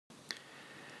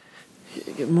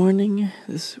Good morning.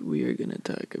 We are going to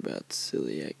talk about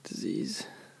celiac disease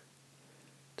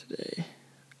today.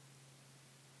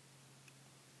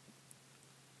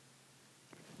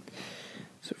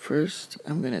 So first,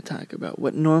 I'm going to talk about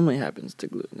what normally happens to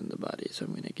gluten in the body. So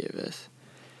I'm going to give us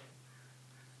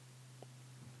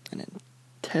an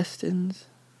intestines.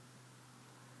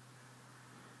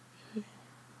 Okay.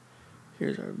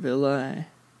 Here's our villi.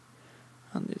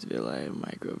 On these villi,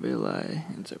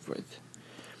 microvilli, and so forth.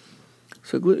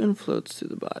 So gluten floats through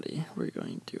the body. We're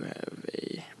going to have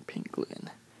a pink gluten.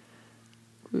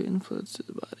 Gluten floats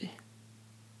through the body.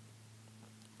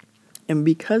 And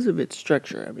because of its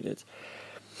structure, it's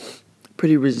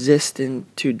pretty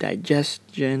resistant to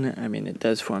digestion. It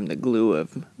does form the glue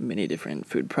of many different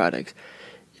food products.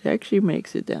 It actually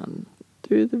makes it down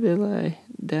through the villi,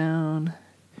 down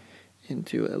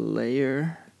into a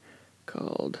layer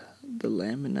called the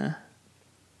lamina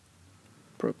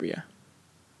propria.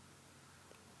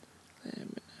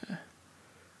 Lamina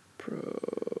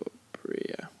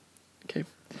propria. Okay.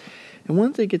 And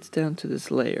once it gets down to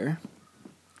this layer,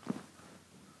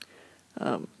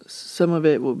 some of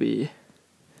it will be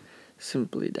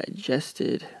simply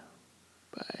digested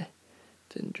by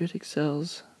dendritic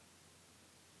cells.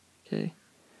 Okay,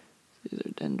 these are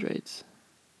dendrites.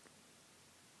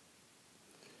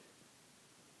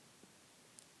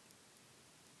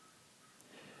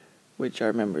 Which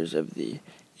are members of the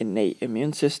innate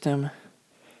immune system.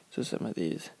 So some of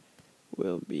these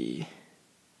will be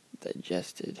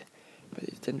digested by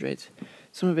these dendrites.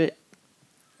 Some of it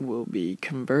will be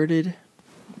converted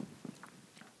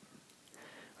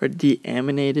or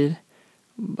deaminated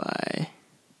by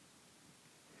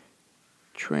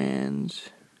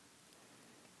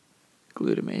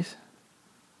transglutamase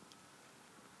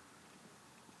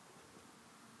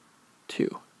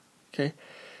 2. Okay,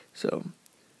 so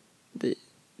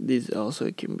these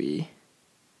also can be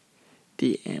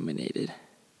deaminated,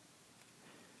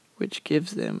 which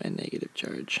gives them a negative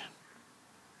charge.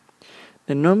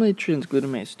 Now, normally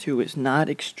transglutamase 2 is not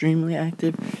extremely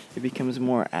active. It becomes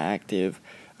more active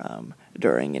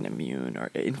during an immune or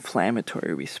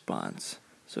inflammatory response.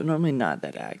 So normally not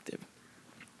that active.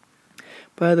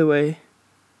 By the way,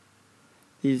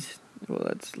 let's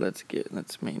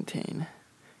maintain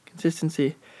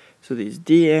consistency. So these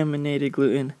deaminated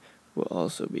gluten will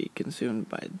also be consumed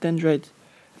by dendrites,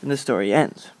 and the story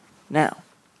ends. Now,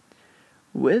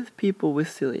 with people with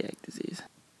celiac disease,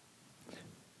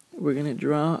 we're going to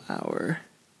draw our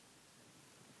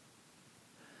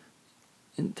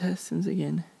intestines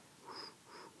again.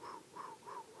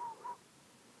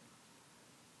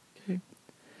 Okay.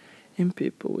 In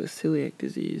people with celiac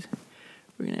disease,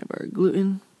 we're going to have our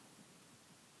gluten.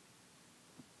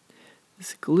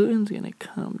 This gluten's going to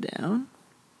come down.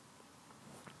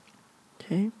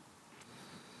 Okay.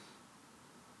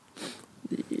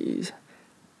 These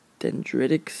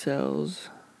dendritic cells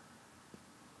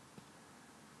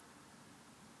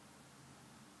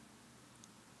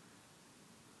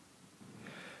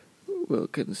will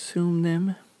consume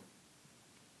them.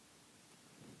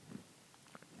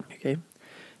 Okay.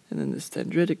 And then this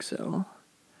dendritic cell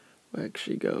will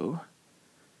actually go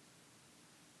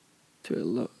to a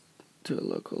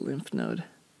local lymph node.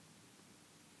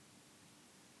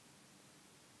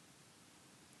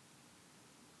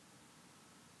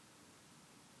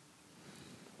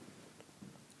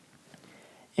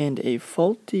 And a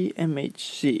faulty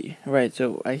MHC, right?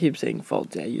 So I keep saying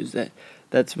faulty, I use that.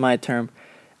 That's my term.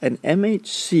 An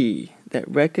MHC that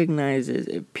recognizes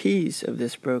a piece of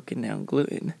this broken down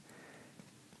gluten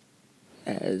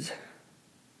as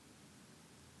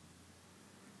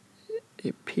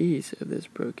a piece of this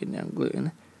broken down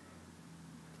gluten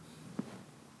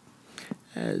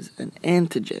as an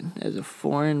antigen, as a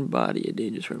foreign body, a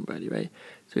dangerous foreign body, right?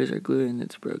 So here's our gluten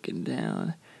that's broken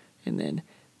down, and then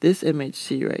this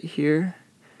MHC right here,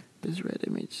 this red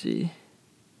MHC,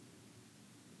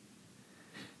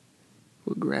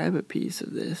 will grab a piece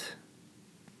of this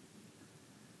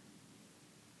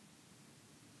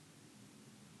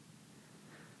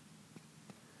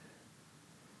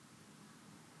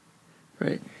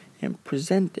right, and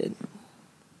present it.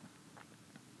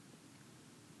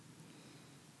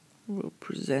 We'll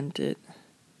present it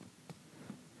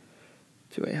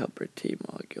to a helper T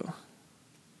molecule.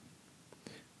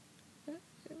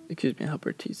 Excuse me, a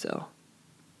helper T cell.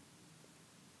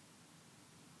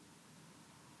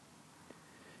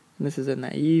 And this is a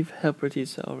naive helper T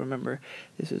cell. Remember,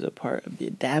 this is a part of the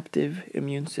adaptive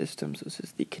immune system. So this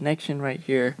is the connection right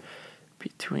here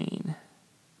between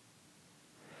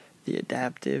the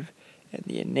adaptive and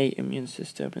the innate immune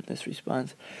system in this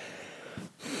response.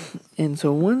 And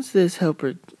so once this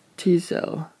helper T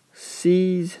cell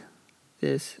sees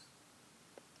this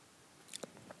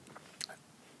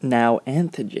now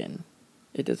antigen,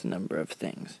 it does a number of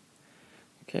things.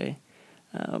 Okay?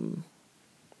 It's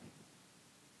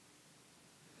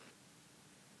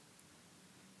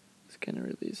going to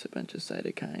release a bunch of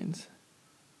cytokines,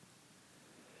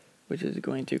 which is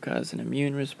going to cause an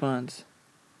immune response.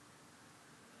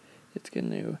 It's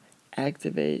going to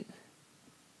activate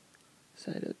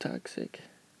cytotoxic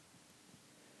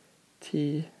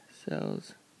T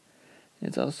cells. And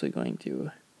it's also going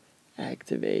to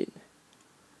activate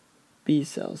B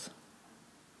cells,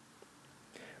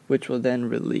 which will then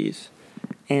release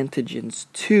antigens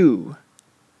to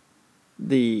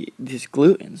this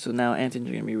gluten. So now antigens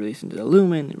are going to be released into the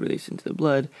lumen, released into the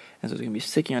blood, and so it's going to be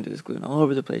sticking onto this gluten all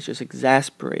over the place, just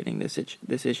exacerbating this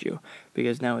issue,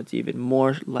 because now it's even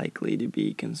more likely to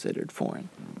be considered foreign.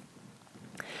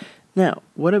 Now,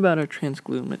 what about our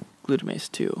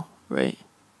transglutamase 2, right?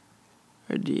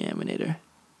 Our deaminator.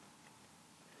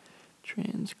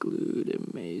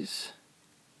 Transglutamase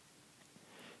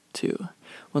 2.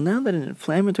 Well, now that an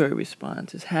inflammatory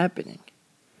response is happening,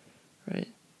 right,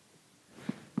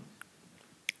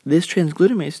 this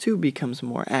transglutamase 2 becomes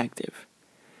more active.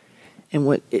 And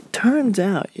what it turns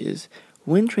out is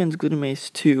when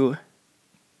transglutamase 2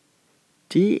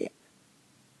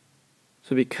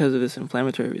 so because of this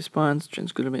inflammatory response,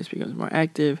 transglutamase becomes more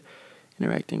active,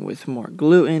 interacting with more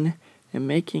gluten and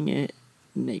making it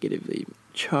negatively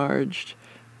charged,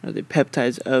 or the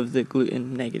peptides of the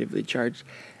gluten negatively charged.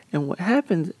 And what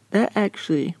happens, that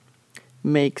actually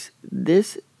makes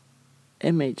this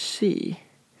MHC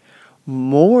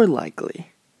more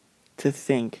likely to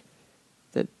think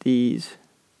that these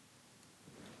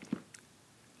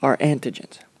are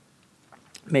antigens.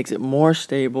 Makes it more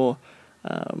stable,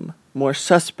 more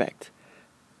suspect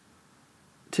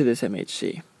to this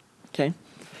MHC. Okay?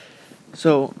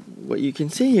 So what you can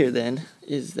see here then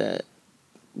is that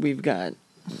we've got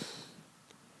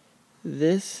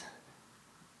this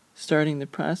starting the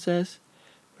process,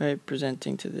 right,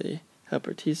 presenting to the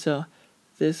helper T cell,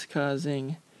 this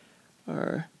causing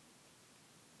our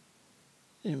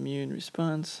immune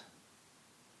response,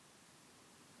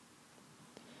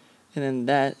 and then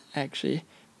that actually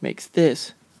makes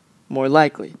this more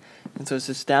likely. And so it's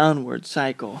this downward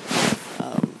cycle,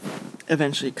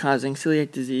 eventually causing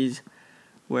celiac disease,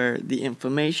 where the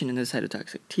inflammation in the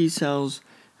cytotoxic T cells,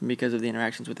 and because of the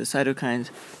interactions with the cytokines,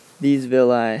 these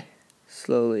villi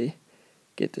slowly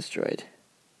get destroyed.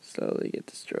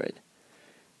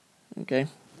 Okay?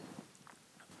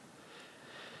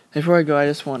 Before I go, I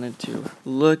just wanted to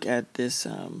look at this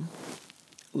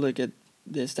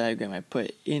diagram I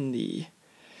put in the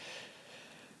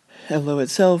LO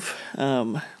itself.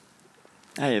 I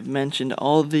have mentioned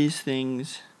all these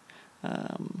things.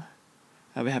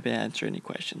 I'll be happy to answer any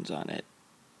questions on it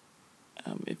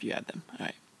if you have them. All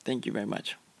right. Thank you very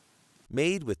much.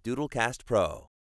 Made with Doodlecast Pro.